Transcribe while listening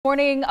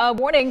Warning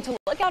to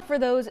look out for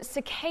those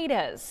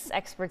cicadas.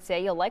 Experts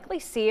say you'll likely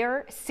see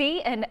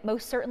and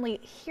most certainly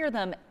hear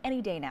them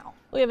any day now.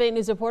 We have 8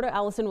 News reporter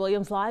Allison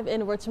Williams live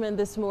in Richmond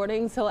this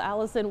morning. So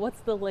Allison, what's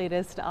the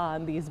latest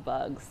on these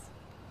bugs?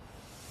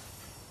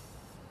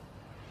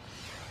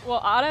 Well,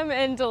 Autumn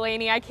and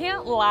Delaney, I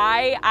can't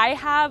lie. I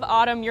have,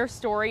 Autumn, your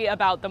story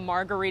about the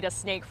margarita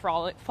snake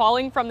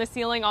falling from the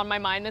ceiling on my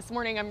mind this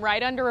morning. I'm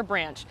right under a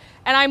branch,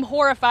 and I'm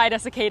horrified a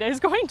cicada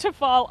is going to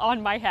fall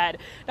on my head.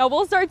 Now,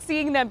 we'll start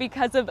seeing them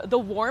because of the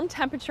warm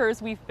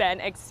temperatures we've been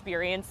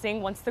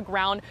experiencing. Once the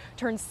ground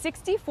turns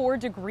 64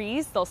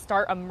 degrees, they'll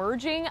start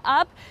emerging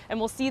up, and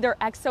we'll see their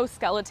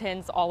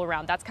exoskeletons all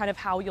around. That's kind of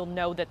how you'll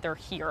know that they're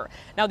here.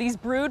 Now, these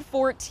Brood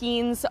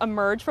 14s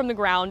emerge from the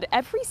ground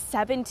every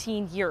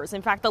 17 years.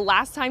 In fact, the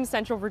last time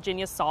Central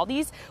Virginia saw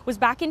these was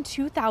back in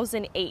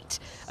 2008.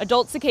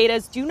 Adult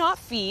cicadas do not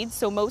feed,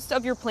 so most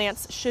of your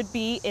plants should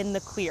be in the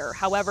clear.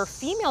 However,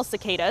 female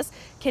cicadas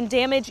can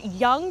damage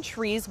young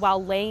trees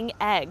while laying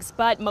eggs,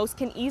 but most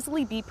can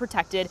easily be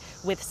protected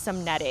with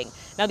some netting.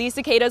 Now, these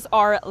cicadas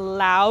are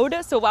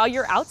loud, so while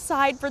you're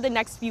outside for the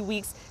next few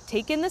weeks,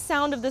 take in the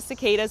sound of the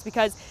cicadas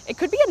because it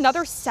could be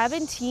another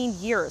 17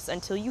 years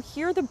until you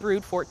hear the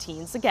Brood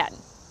 14s again.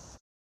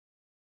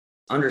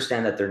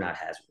 Understand that they're not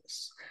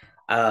hazardous.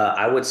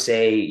 I would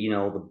say,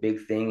 the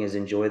big thing is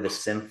enjoy the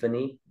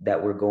symphony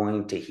that we're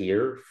going to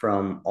hear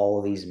from all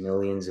of these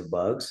millions of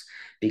bugs,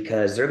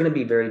 because they're going to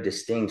be very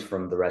distinct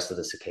from the rest of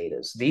the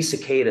cicadas. These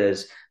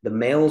cicadas, the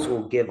males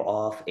will give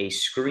off a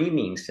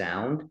screaming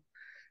sound,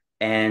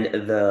 and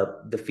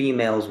the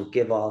females will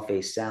give off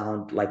a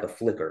sound like a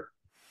flicker.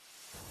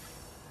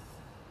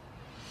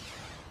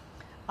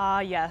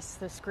 Ah, yes,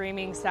 the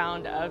screaming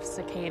sound of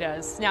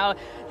cicadas. Now,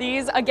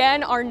 these,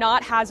 again, are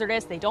not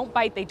hazardous. They don't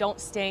bite, they don't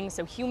sting,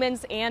 so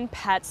humans and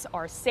pets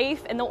are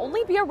safe, and they'll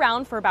only be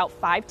around for about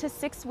 5 to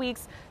 6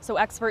 weeks, so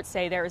experts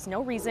say there is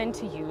no reason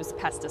to use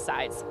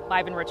pesticides.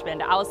 Live in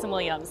Richmond, Allison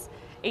Williams,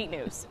 8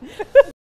 News.